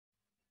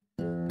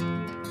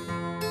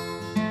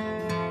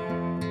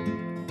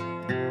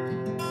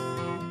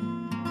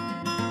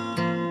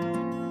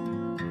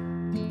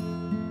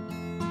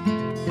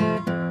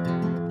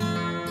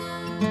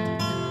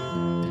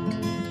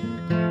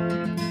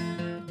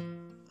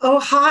Oh,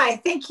 hi.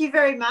 Thank you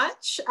very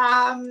much.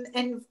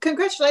 And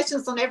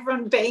congratulations on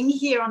everyone being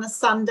here on a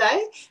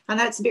Sunday. I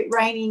know it's a bit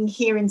raining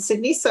here in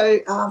Sydney, so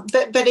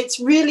but it's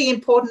really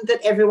important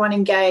that everyone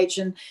engage.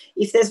 And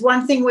if there's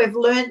one thing we've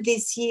learned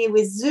this year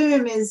with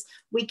Zoom is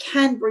we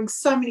can bring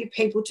so many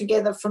people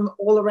together from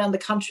all around the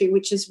country,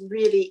 which is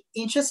really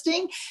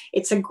interesting.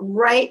 It's a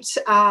great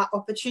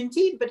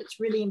opportunity, but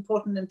it's really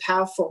important and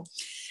powerful.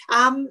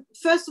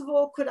 First of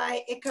all, could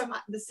I echo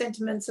the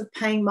sentiments of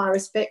paying my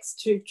respects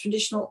to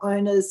traditional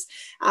owners,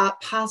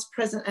 past,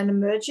 present and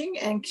emerging,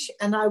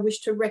 and I wish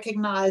to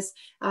recognise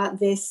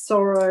their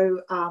sorrow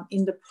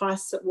in the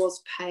price that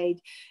was paid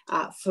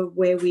for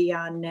where we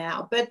are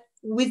now. But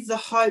with the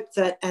hope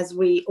that as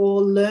we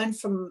all learn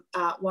from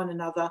one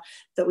another,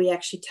 that we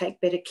actually take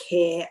better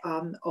care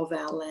of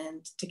our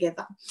land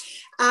together.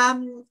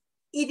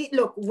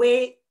 Look,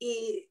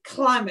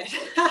 climate.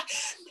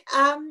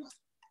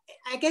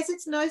 I guess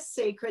it's no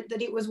secret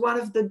that it was one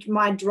of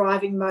my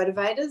driving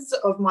motivators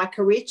of my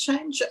career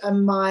change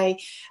and my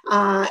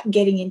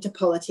getting into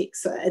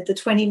politics. At the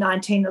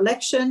 2019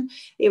 election,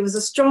 it was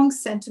a strong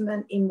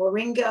sentiment in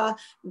Warringah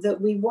that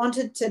we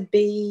wanted to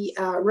be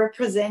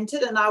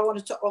represented, and I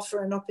wanted to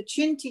offer an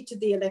opportunity to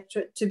the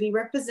electorate to be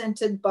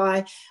represented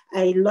by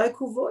a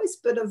local voice,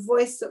 but a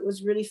voice that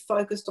was really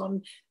focused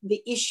on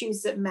the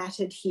issues that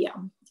mattered here.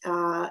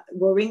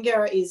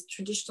 Warringah is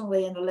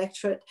traditionally an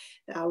electorate,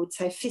 I would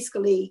say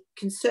fiscally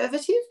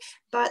conservative,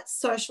 but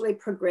socially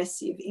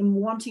progressive in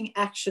wanting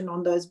action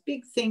on those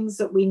big things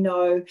that we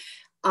know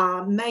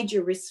are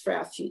major risks for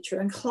our future.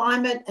 And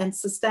climate and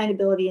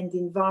sustainability and the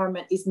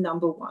environment is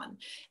number one.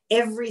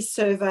 Every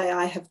survey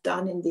I have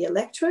done in the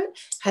electorate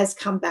has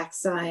come back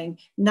saying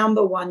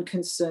number one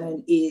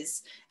concern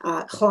is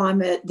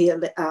climate, and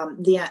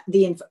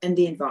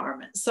the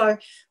environment. So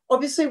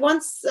obviously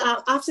once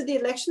after the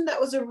election,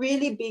 that was a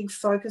really big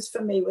focus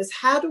for me, was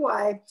how do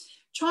I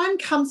try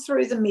and come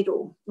through the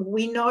middle.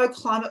 We know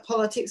climate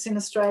politics in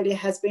Australia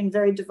has been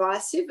very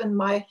divisive, and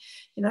my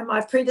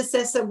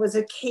predecessor was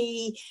a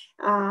key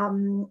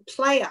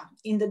player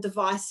in the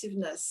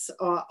divisiveness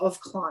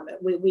of climate.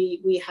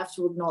 We have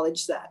to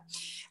acknowledge that.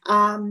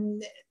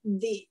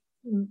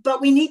 But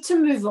we need to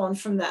move on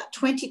from that.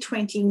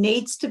 2020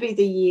 needs to be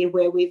the year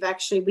where we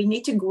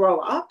need to grow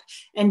up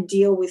and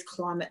deal with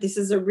climate. This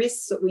is a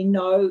risk that we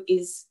know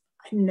is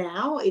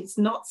now. It's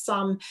not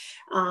some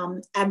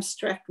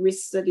abstract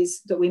risks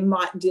that we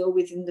might deal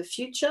with in the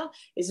future.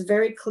 It's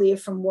very clear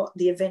from what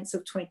the events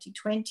of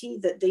 2020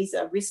 that these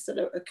are risks that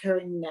are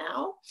occurring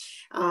now.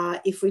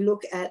 If we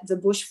look at the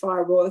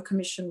Bushfire Royal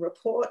Commission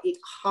report, it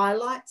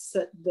highlights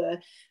that the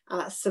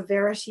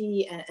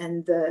severity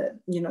and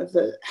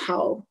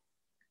how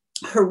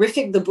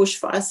horrific the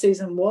bushfire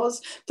season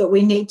was, that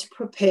we need to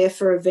prepare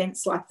for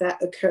events like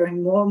that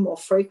occurring more and more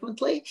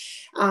frequently,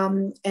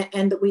 and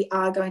that we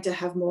are going to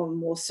have more and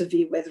more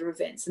severe weather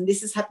events. And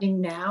this is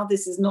happening now.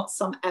 This is not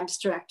some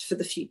abstract for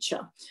the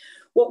future.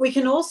 What we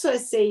can also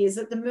see is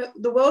that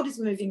the world is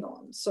moving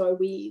on. So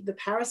the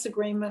Paris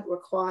Agreement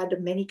required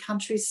many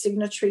countries,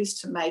 signatories,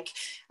 to make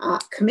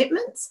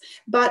commitments,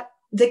 but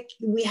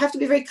we have to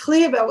be very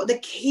clear about what the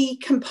key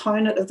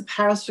component of the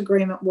Paris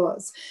Agreement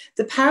was.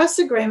 The Paris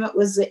Agreement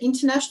was the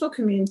international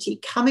community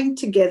coming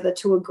together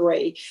to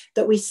agree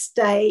that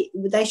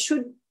they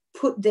should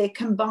put their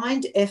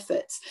combined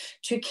efforts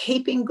to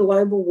keeping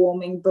global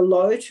warming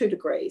below 2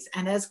 degrees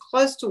and as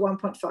close to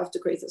 1.5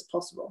 degrees as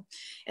possible.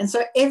 And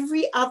so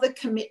every other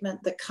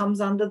commitment that comes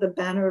under the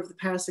banner of the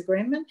Paris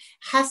Agreement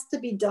has to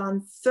be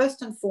done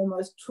first and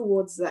foremost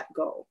towards that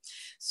goal.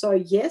 So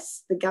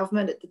yes, the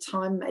government at the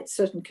time made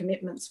certain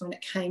commitments when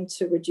it came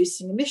to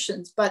reducing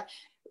emissions, but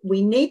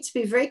we need to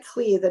be very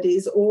clear that it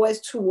is always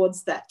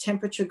towards that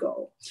temperature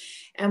goal.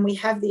 And we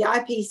have the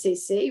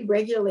IPCC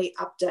regularly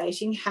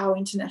updating how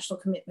international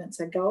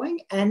commitments are going,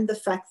 and the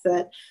fact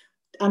that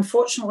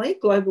unfortunately,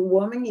 global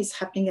warming is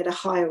happening at a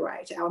higher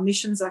rate. Our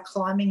emissions are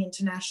climbing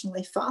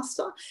internationally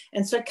faster.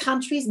 And so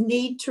countries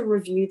need to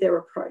review their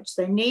approach.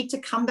 They need to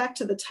come back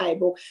to the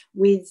table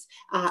with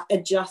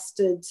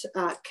adjusted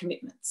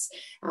commitments.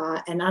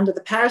 And under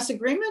the Paris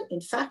Agreement, in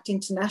fact,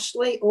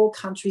 internationally, all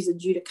countries are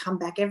due to come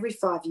back every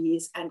 5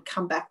 years and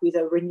come back with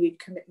a renewed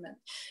commitment.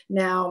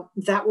 Now,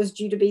 that was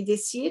due to be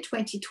this year,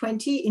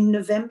 2020, in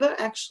November,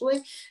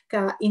 actually.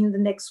 In the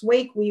next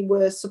week, we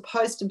were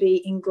supposed to be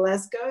in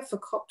Glasgow for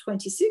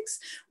COP26,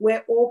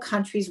 where all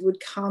countries would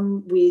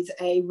come with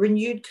a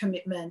renewed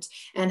commitment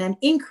and an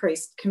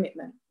increased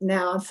commitment.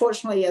 Now,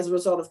 unfortunately, as a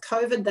result of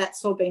COVID,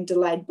 that's all been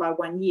delayed by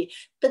 1 year.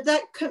 But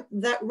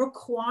that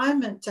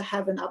requirement to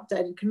have an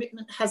updated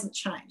commitment hasn't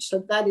changed.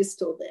 So that is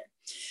still there.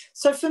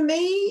 So for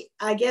me,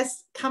 I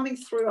guess coming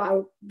through,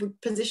 I would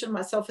position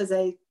myself as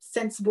a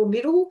sensible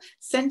middle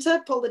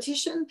centre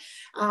politician.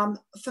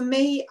 For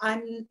me,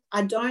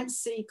 I don't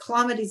see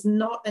climate is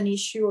not an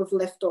issue of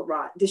left or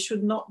right. This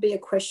should not be a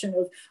question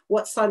of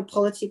what side of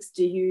politics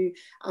do you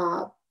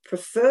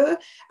prefer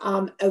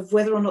of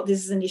whether or not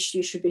this is an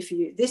issue should be for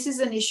you. This is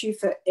an issue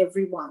for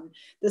everyone.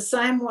 The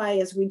same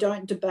way as we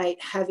don't debate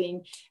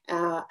having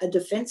a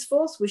defence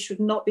force, we should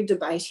not be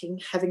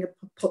debating having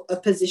a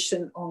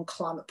position on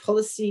climate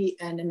policy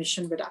and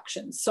emission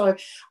reduction. So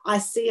I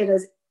see it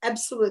as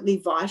absolutely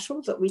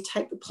vital that we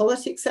take the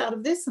politics out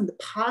of this and the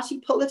party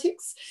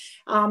politics,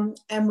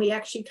 and we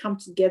actually come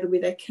together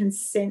with a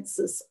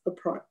consensus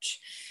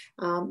approach.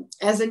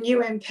 As a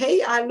new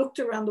MP, I looked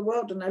around the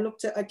world and I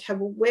looked at, okay,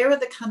 well, where are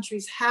the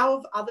countries? How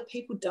have other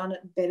people done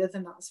it better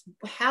than us?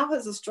 How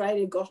has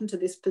Australia gotten to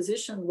this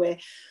position where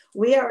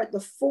we are at the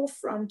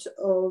forefront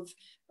of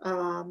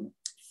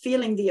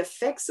feeling the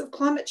effects of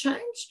climate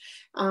change?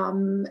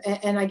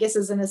 And I guess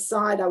as an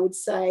aside, I would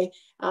say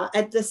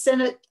at the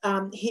Senate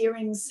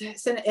hearings,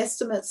 Senate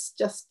estimates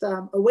just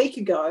a week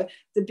ago,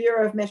 the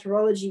Bureau of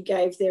Meteorology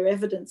gave their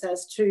evidence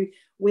as to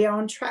we are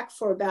on track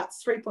for about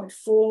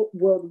 3.4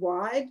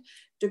 worldwide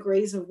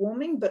degrees of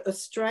warming, but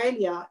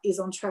Australia is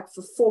on track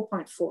for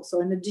 4.4, so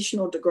an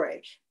additional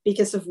degree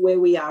because of where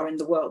we are in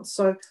the world.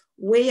 So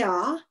we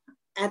are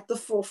at the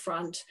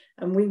forefront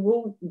and we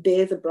will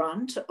bear the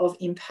brunt of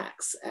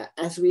impacts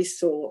as we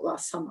saw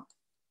last summer.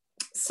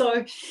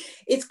 So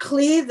it's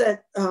clear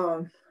that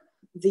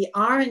the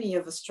irony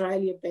of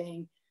Australia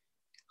being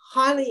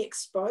highly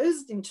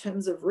exposed in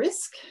terms of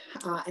risk,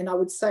 and I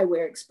would say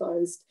we're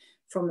exposed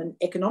from an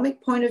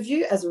economic point of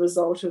view as a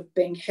result of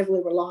being heavily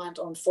reliant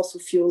on fossil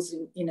fuels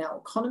in our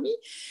economy.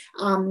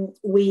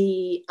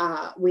 We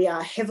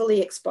are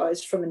heavily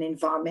exposed from an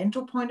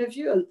environmental point of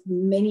view.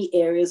 Many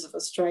areas of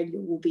Australia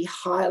will be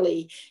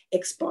highly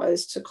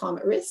exposed to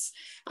climate risks.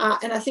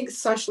 And I think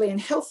socially and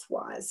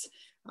health-wise,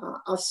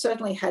 I've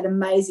certainly had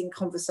amazing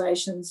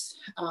conversations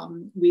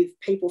with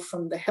people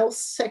from the health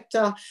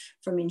sector,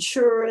 from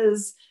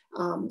insurers,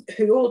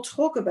 who all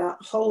talk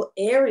about whole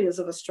areas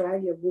of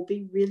Australia will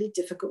be really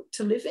difficult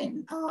to live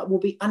in, will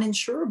be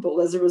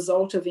uninsurable as a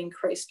result of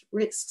increased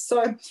risk.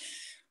 So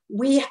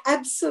we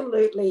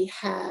absolutely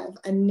have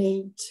a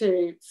need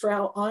to, for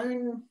our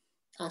own,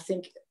 I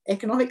think,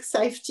 economic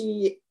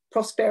safety,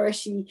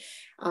 prosperity,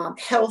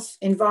 health,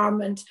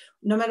 environment,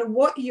 no matter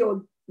what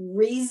your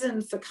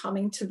reason for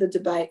coming to the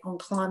debate on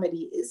climate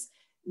is,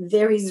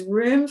 there is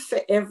room for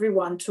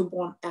everyone to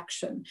want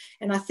action.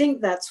 And I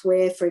think that's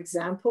where, for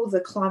example, the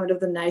Climate of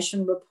the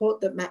Nation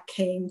report that Matt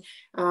Keane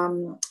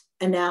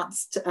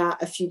announced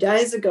a few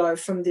days ago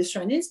from the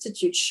Australian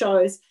Institute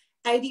shows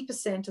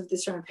 80% of the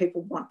Australian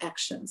people want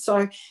action.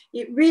 So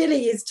it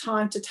really is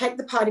time to take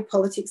the party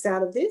politics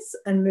out of this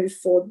and move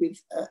forward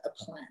with a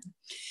plan.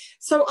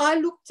 So I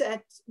looked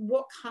at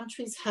what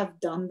countries have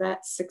done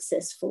that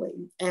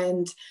successfully.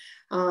 And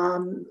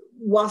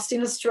whilst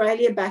in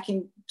Australia back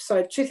in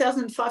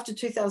 2005 to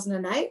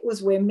 2008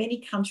 was where many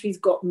countries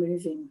got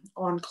moving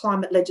on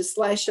climate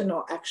legislation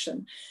or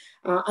action.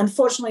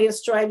 Unfortunately,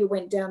 Australia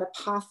went down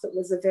a path that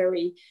was a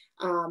very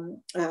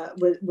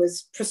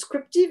was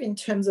prescriptive in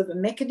terms of a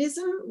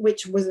mechanism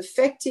which was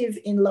effective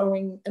in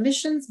lowering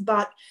emissions,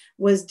 but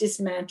was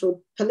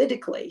dismantled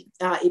politically.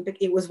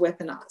 It was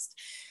weaponised.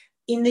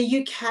 In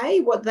the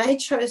UK, what they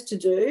chose to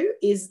do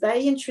is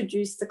they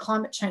introduced the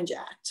Climate Change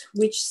Act,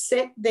 which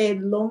set their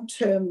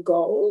long-term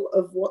goal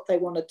of what they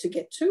wanted to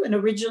get to. And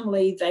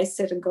originally, they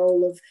set a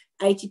goal of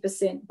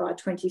 80% by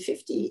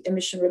 2050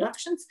 emission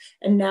reductions,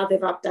 and now they've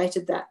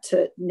updated that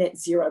to net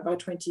zero by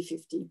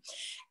 2050.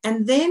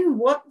 And then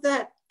what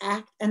that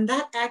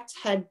act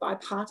had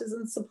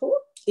bipartisan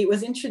support. It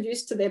was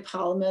introduced to their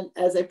parliament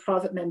as a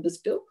private member's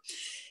bill.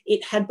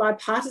 It had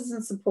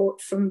bipartisan support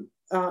from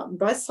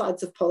both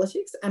sides of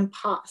politics and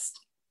passed.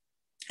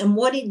 And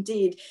what it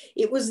did,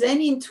 it was then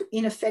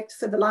in effect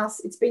for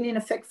it's been in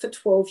effect for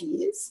 12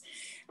 years.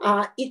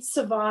 It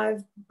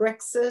survived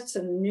Brexit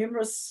and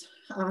numerous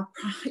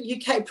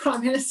UK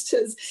prime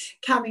ministers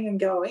coming and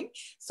going.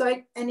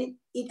 So, and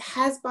it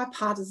has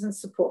bipartisan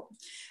support.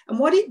 And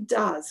what it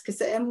does,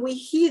 and we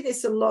hear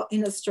this a lot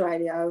in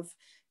Australia of,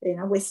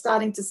 we're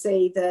starting to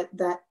see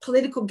that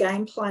political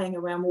game playing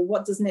around, well,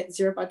 what does net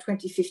zero by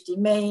 2050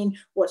 mean?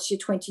 What's your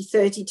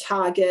 2030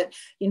 target?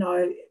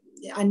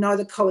 I know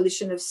the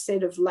coalition have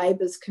said of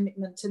Labor's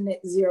commitment to net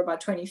zero by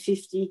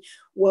 2050.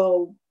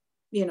 Well,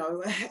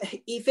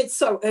 if it's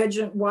so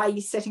urgent, why are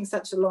you setting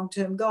such a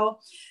long-term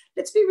goal?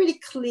 Let's be really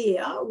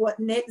clear what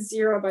net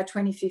zero by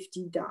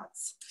 2050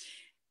 does.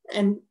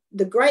 And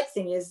the great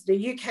thing is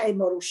the UK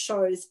model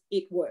shows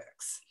it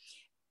works.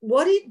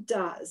 What it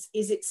does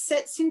is it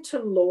sets into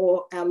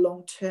law our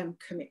long-term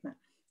commitment.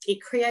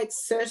 It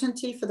creates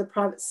certainty for the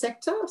private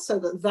sector so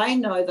that they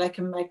know they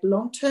can make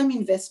long-term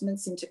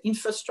investments into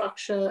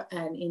infrastructure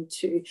and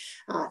into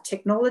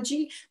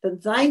technology,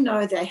 that they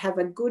know they have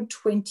a good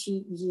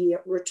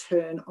 20-year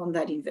return on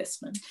that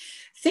investment.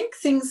 Think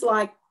things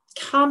like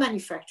car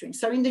manufacturing.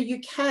 So in the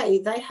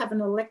UK, they have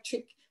an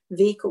electric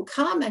vehicle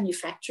car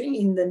manufacturing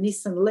in the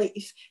Nissan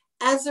Leaf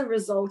as a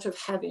result of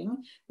having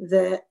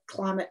the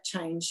Climate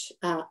Change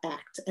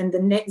Act and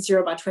the net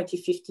zero by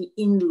 2050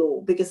 in law,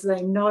 because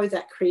they know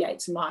that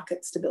creates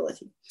market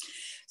stability.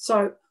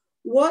 So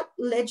What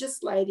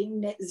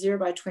legislating net zero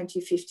by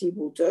 2050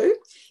 will do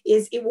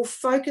is it will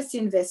focus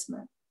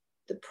investment.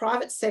 The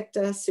private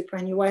sector,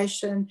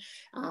 superannuation,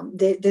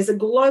 there's a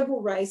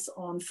global race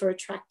on for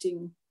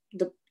attracting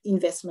the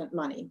investment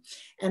money.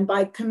 And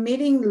by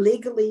committing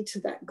legally to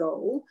that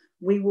goal,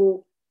 we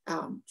will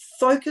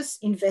focus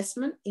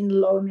investment in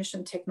low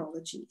emission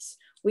technologies,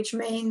 which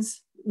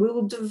means we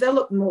will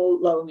develop more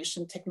low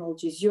emission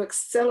technologies. You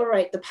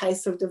accelerate the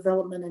pace of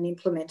development and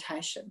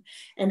implementation.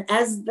 And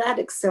as that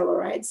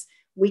accelerates,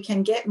 we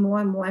can get more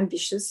and more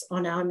ambitious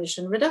on our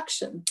emission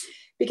reduction.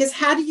 Because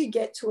how do you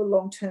get to a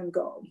long-term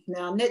goal?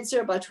 Now, net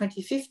zero by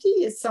 2050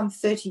 is some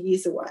 30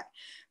 years away.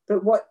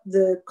 But what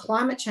the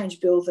climate change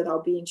bill that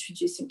I'll be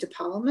introducing to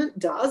Parliament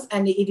does,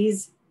 and it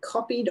is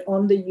copied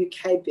on the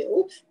UK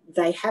bill,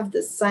 they have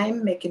the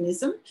same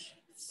mechanism,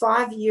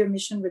 5-year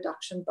emission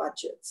reduction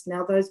budgets.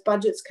 Now, those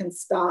budgets can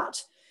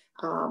start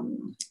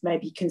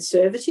maybe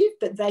conservative,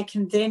 but they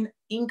can then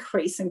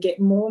increase and get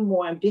more and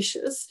more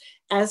ambitious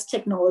as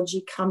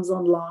technology comes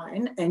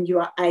online and you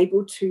are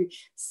able to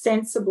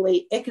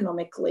sensibly,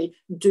 economically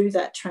do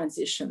that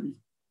transition.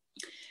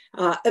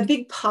 A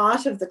big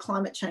part of the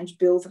climate change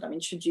bill that I'm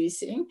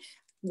introducing,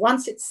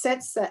 once it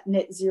sets that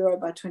net zero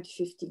by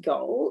 2050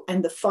 goal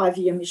and the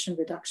 5-year emission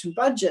reduction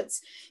budgets,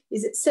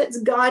 is it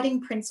sets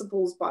guiding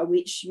principles by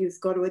which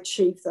you've got to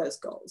achieve those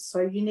goals.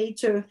 So you need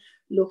to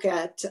look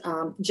at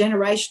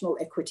generational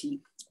equity.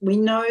 We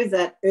know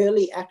that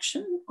early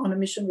action on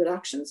emission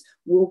reductions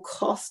will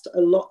cost a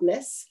lot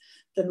less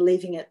than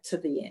leaving it to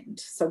the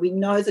end. So we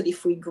know that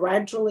if we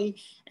gradually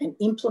and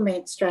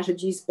implement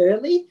strategies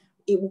early,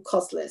 it will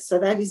cost less. So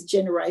that is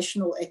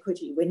generational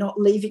equity. We're not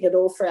leaving it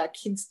all for our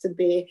kids to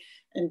bear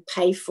and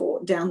pay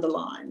for down the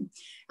line.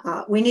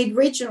 We need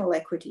regional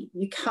equity.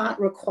 You can't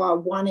require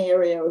one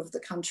area of the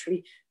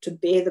country to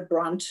bear the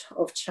brunt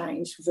of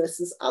change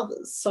versus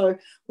others. So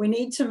we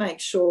need to make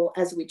sure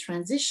as we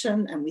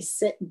transition and we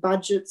set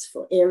budgets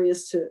for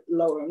areas to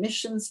lower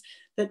emissions,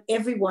 that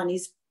everyone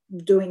is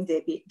doing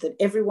their bit, that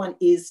everyone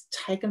is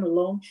taken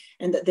along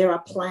and that there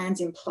are plans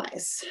in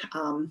place.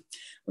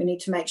 We need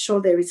to make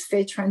sure there is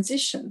fair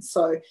transition.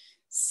 So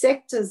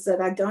sectors that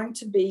are going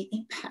to be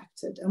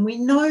impacted, and we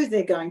know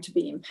they're going to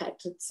be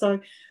impacted. So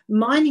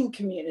mining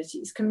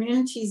communities,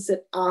 communities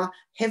that are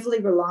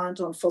heavily reliant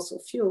on fossil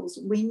fuels,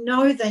 we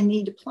know they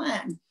need a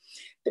plan.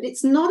 But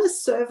it's not a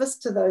service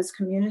to those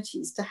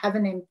communities to have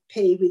an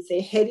MP with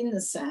their head in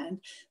the sand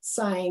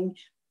saying,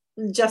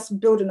 just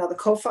build another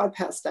coal-fired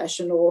power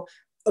station or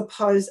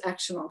oppose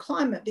action on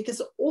climate, because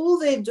all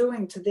they're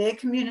doing to their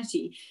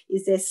community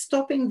is they're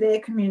stopping their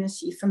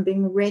community from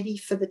being ready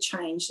for the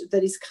change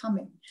that is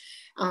coming.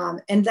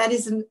 And that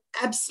is an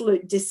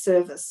absolute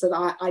disservice that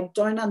I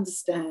don't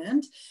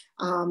understand.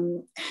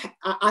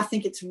 I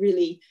think it's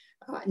really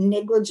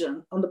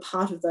negligent on the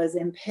part of those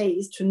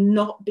MPs to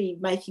not be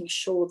making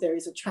sure there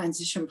is a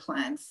transition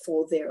plan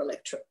for their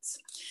electorates.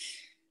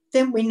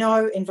 Then we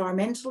know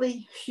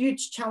environmentally,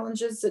 huge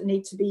challenges that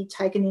need to be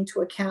taken into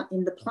account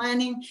in the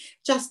planning,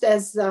 just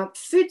as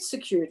food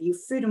security,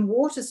 food and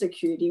water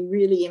security,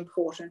 really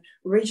important,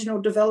 regional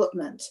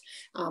development,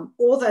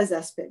 all those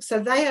aspects.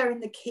 So they are in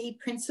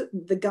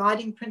the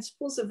guiding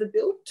principles of the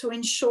bill to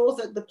ensure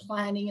that the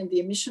planning and the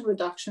emission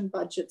reduction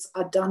budgets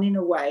are done in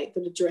a way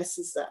that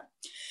addresses that.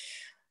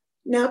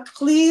 Now,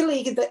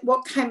 clearly, that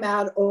what came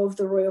out of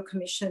the Royal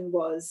Commission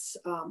was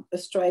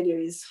Australia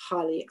is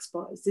highly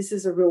exposed. This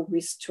is a real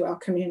risk to our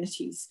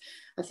communities.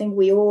 I think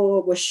we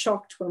all were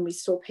shocked when we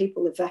saw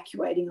people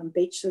evacuating on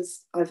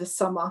beaches over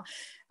summer.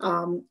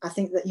 I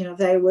think that,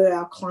 they were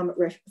our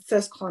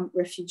first climate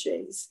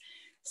refugees.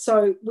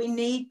 So we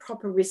need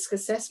proper risk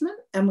assessment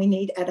and we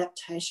need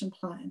adaptation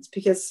plans,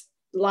 because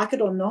like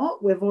it or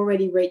not, we've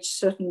already reached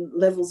certain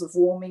levels of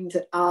warming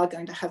that are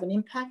going to have an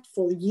impact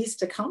for the years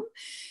to come.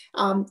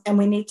 And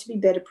we need to be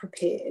better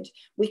prepared.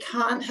 We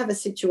can't have a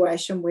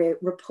situation where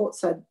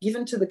reports are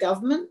given to the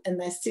government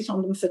and they sit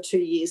on them for 2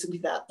 years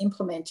without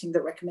implementing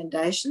the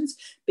recommendations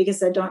because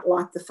they don't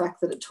like the fact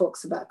that it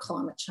talks about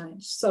climate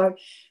change. So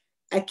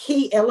a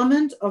key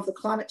element of the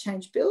climate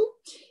change bill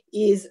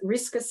is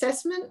risk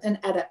assessment and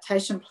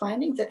adaptation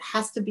planning that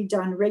has to be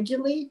done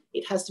regularly.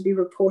 It has to be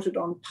reported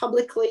on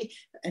publicly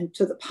and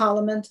to the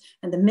Parliament,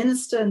 and the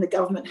Minister and the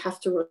government have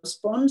to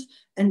respond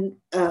and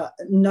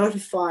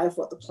notify of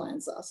what the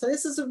plans are. So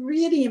this is a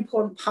really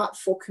important part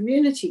for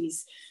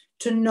communities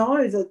to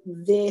know that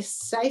their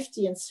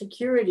safety and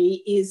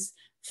security is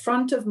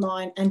front of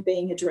mind and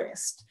being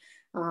addressed.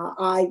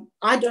 I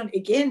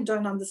don't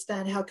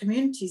understand how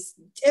communities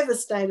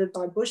devastated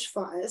by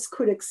bushfires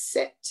could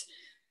accept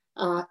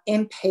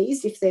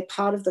MPs, if they're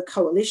part of the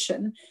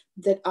coalition,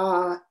 that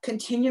are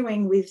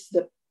continuing with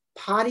the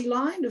party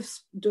line of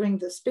doing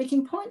the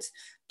speaking points,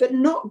 but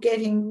not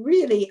getting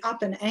really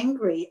up and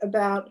angry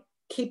about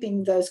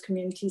keeping those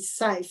communities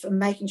safe and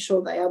making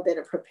sure they are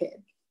better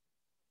prepared.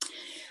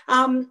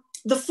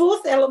 The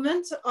fourth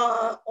element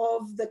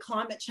of the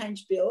climate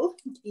change bill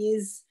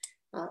is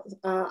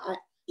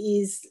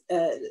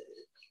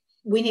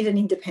we need an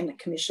independent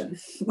commission.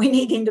 We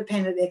need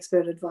independent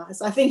expert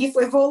advice. I think if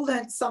we've all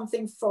learned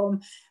something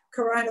from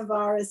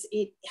coronavirus,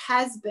 it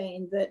has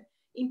been that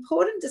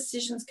important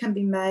decisions can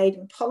be made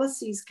and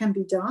policies can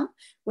be done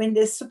when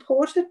they're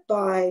supported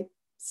by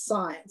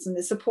science and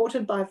they're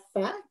supported by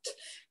fact.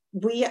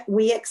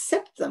 We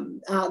accept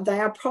them. They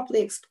are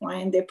properly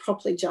explained, they're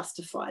properly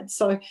justified.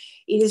 So it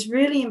is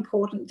really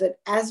important that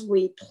as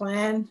we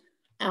plan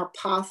our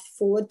path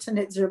forward to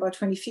net zero by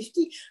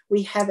 2050,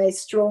 we have a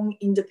strong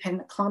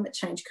independent climate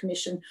change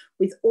commission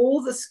with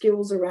all the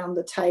skills around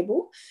the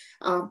table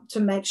to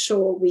make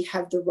sure we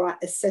have the right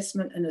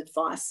assessment and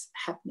advice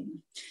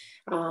happening.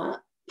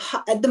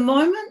 At the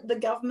moment, the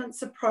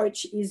government's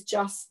approach is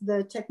just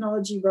the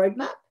technology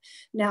roadmap.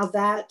 Now,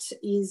 that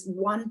is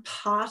one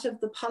part of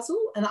the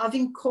puzzle, and I've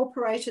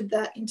incorporated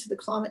that into the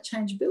climate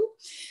change bill.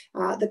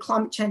 The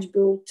climate change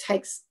bill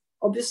takes,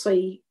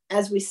 obviously,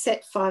 as we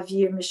set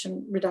 5-year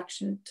emission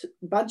reduction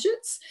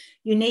budgets,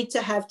 you need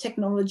to have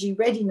technology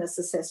readiness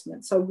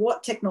assessment. So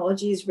what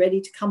technology is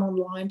ready to come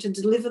online to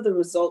deliver the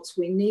results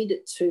we need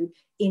it to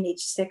in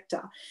each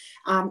sector.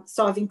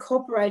 So I've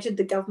incorporated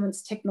the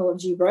government's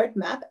technology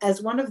roadmap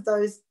as one of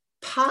those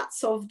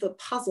parts of the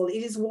puzzle.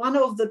 It is one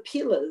of the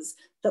pillars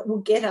that will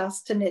get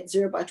us to net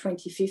zero by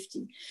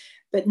 2050.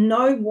 But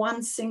no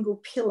one single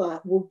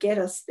pillar will get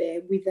us there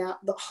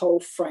without the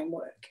whole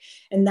framework.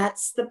 And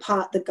that's the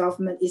part the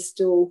government is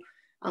still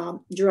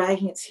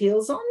dragging its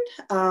heels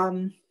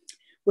on.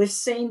 We've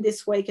seen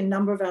this week a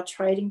number of our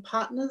trading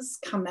partners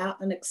come out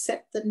and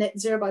accept that net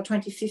zero by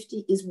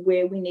 2050 is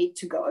where we need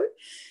to go.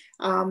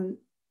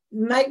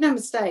 Make no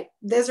mistake,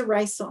 there's a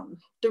race on.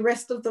 The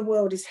rest of the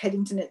world is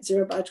heading to net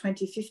zero by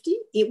 2050.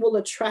 It will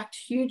attract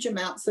huge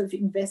amounts of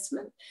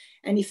investment.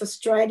 And if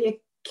Australia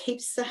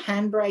keeps the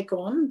handbrake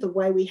on the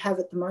way we have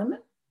at the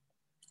moment,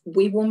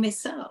 we will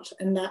miss out,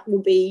 and that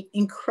will be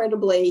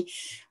incredibly,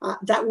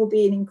 that will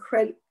be an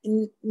incredible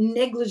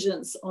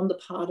negligence on the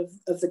part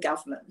of the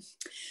government.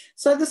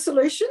 So the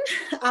solution,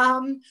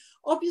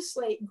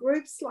 obviously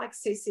groups like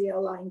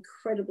CCL are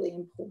incredibly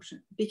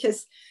important,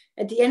 because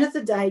at the end of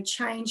the day,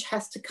 change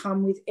has to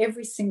come with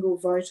every single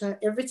voter.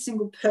 Every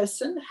single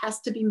person has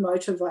to be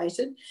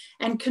motivated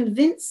and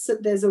convinced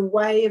that there's a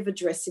way of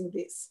addressing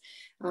this.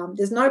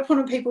 There's no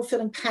point in people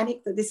feeling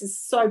panic that this is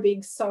so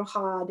big, so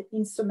hard,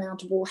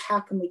 insurmountable. How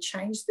can we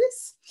change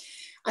this?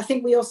 I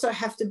think we also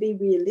have to be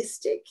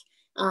realistic.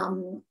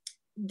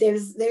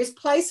 There's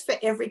place for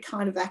every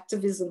kind of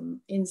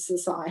activism in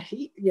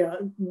society, you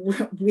know,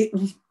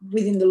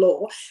 within the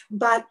law,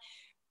 but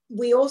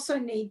we also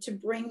need to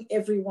bring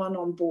everyone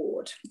on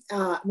board.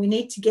 We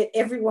need to get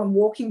everyone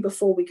walking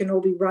before we can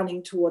all be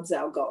running towards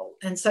our goal.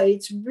 And so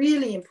it's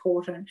really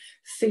important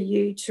for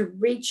you to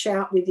reach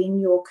out within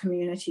your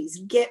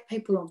communities, get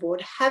people on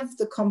board, have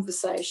the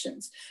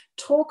conversations,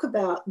 talk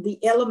about the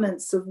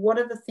elements of what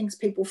are the things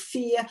people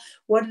fear,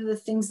 what are the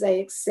things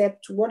they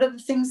accept, what are the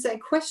things they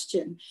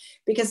question.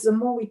 Because the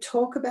more we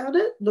talk about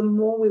it, the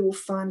more we will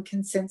find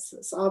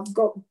consensus. I've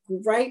got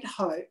great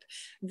hope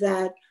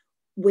that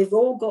we've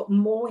all got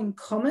more in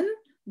common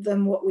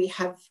than what we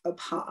have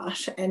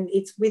apart. And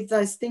it's with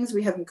those things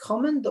we have in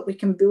common that we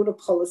can build a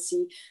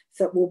policy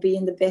that will be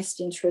in the best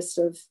interest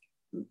of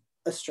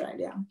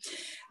Australia.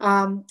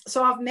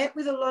 So I've met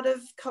with a lot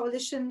of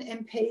coalition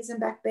MPs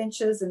and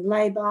backbenchers and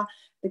Labor,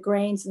 the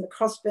Greens and the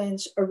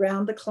crossbench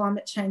around the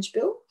climate change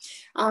bill.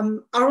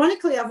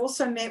 Ironically, I've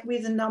also met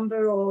with a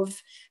number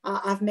of,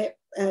 I've met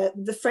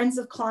the Friends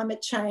of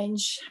Climate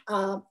Change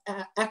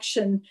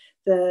Action,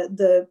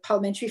 the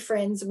parliamentary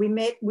friends. We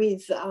met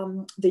with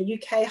the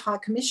UK High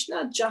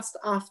Commissioner just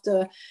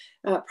after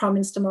Prime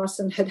Minister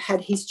Morrison had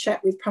had his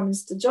chat with Prime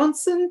Minister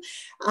Johnson.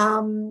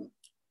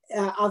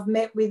 I've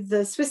met with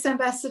the Swiss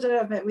ambassador,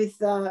 I've met with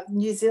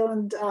New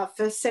Zealand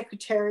First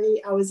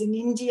Secretary. I was in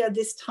India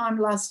this time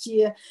last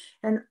year,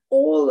 and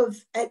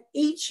at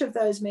each of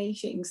those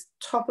meetings,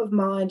 top of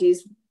mind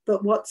is,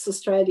 but what's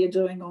Australia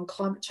doing on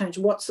climate change?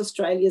 What's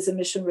Australia's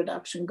emission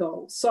reduction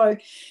goals? So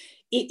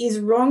it is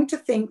wrong to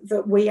think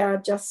that we are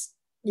just,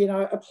 you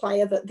know, a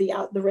player that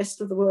the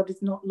rest of the world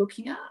is not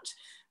looking at.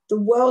 The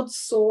world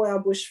saw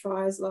our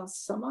bushfires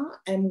last summer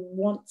and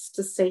wants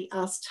to see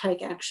us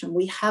take action.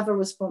 We have a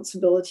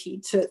responsibility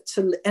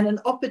and an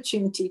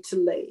opportunity to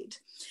lead.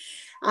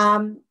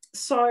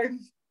 So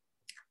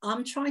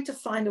I'm trying to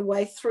find a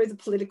way through the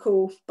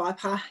political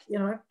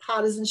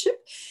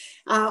partisanship.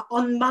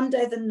 On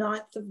Monday, the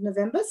 9th of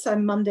November, so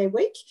Monday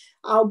week,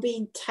 I'll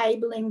be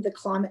tabling the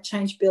climate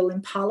change bill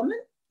in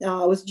Parliament.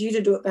 I was due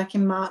to do it back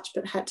in March,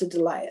 but had to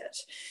delay it.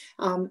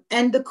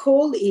 And the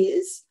call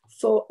is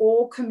for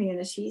all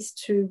communities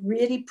to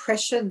really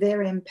pressure their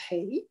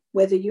MP,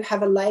 whether you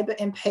have a Labor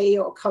MP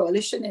or a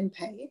Coalition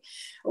MP,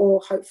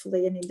 or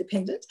hopefully an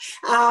independent,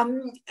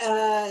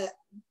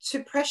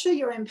 to pressure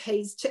your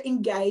MPs to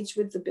engage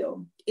with the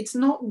bill. It's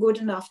not good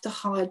enough to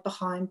hide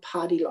behind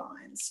party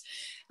lines.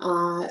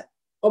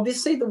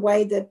 Obviously, the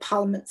way that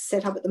Parliament's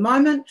set up at the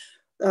moment,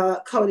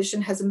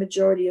 Coalition has a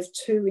majority of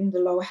 2 in the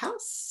lower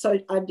house, so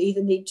I'd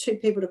either need 2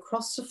 people to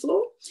cross the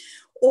floor,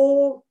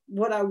 or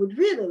what I would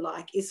really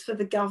like is for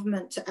the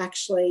government to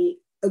actually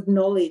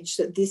acknowledge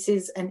that this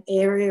is an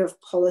area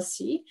of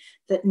policy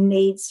that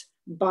needs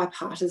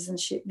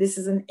bipartisanship. This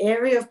is an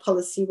area of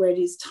policy where it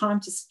is time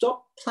to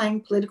stop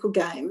playing political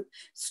game,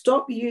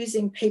 stop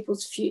using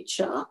people's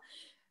future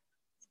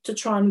to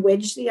try and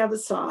wedge the other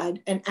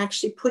side, and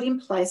actually put in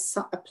place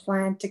a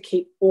plan to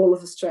keep all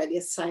of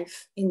Australia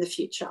safe in the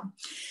future.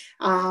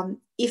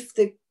 If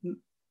the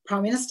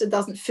Prime Minister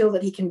doesn't feel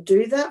that he can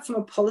do that from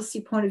a policy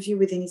point of view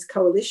within his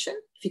coalition,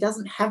 if he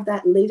doesn't have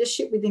that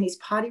leadership within his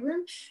party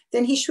room,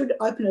 then he should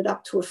open it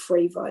up to a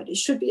free vote. It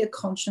should be a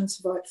conscience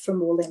vote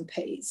from all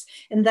MPs.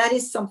 And that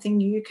is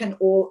something you can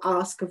all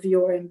ask of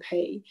your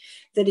MP,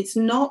 that it's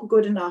not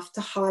good enough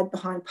to hide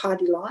behind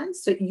party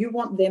lines, that you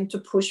want them to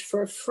push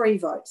for a free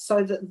vote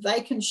so that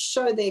they can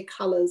show their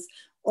colours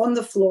on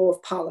the floor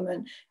of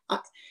Parliament.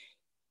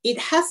 It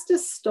has to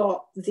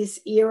stop this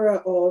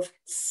era of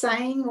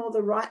saying all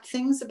the right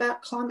things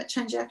about climate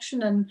change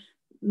action. And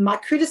my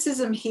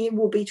criticism here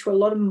will be to a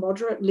lot of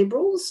moderate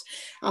Liberals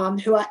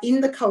who are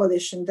in the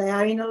coalition. They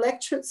are in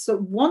electorates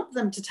that want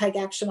them to take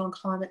action on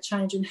climate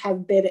change and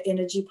have better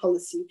energy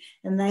policy.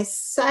 And they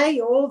say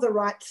all the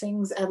right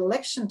things at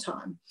election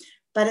time.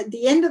 But at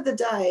the end of the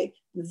day,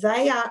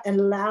 they are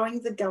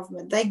allowing the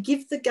government, they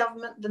give the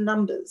government the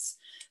numbers.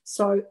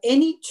 So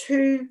any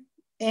two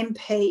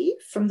MP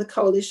from the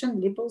coalition,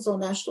 Liberals or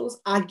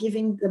Nationals, are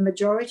giving the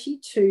majority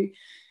to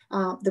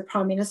the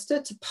Prime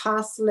Minister to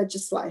pass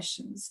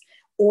legislations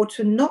or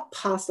to not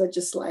pass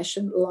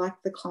legislation like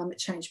the climate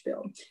change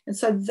bill. And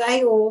so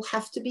they all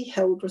have to be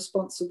held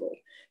responsible.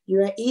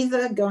 You are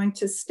either going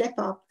to step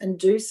up and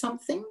do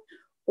something,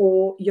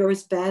 or you're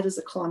as bad as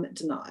a climate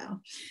denier.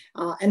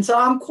 And so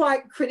I'm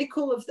quite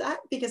critical of that,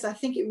 because I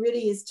think it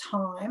really is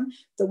time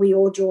that we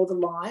all draw the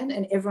line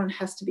and everyone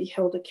has to be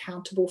held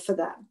accountable for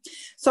that.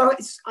 So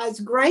it's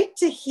great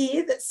to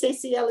hear that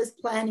CCL is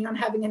planning on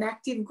having an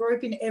active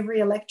group in every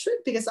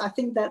electorate, because I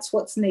think that's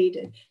what's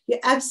needed. You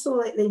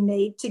absolutely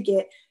need to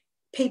get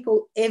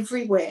people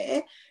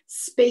everywhere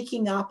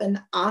speaking up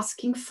and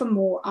asking for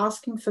more,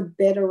 asking for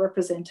better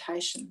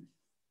representation.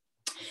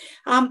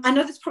 I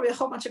know there's probably a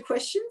whole bunch of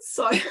questions,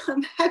 so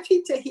I'm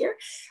happy to hear.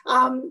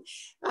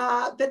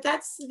 But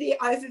that's the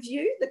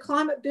overview. The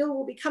climate bill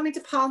will be coming to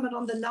Parliament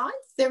on the 9th.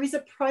 There is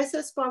a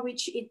process by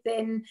which it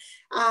then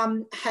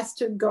has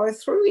to go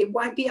through. It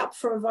won't be up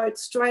for a vote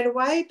straight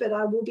away, but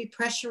I will be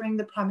pressuring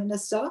the Prime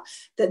Minister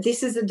that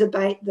this is a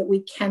debate that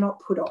we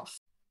cannot put off.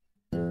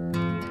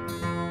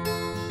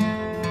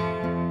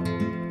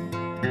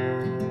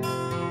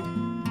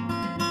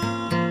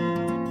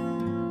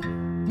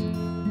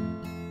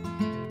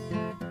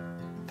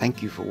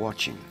 Thank you for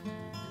watching.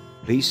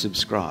 Please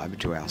subscribe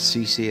to our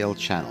CCL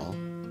channel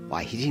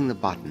by hitting the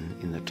button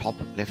in the top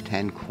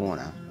left-hand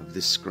corner of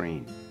this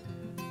screen.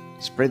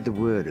 Spread the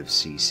word of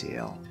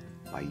CCL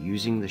by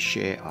using the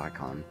share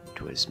icon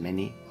to as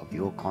many of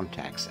your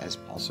contacts as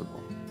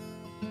possible.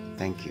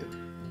 Thank you.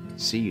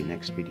 See you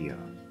next video.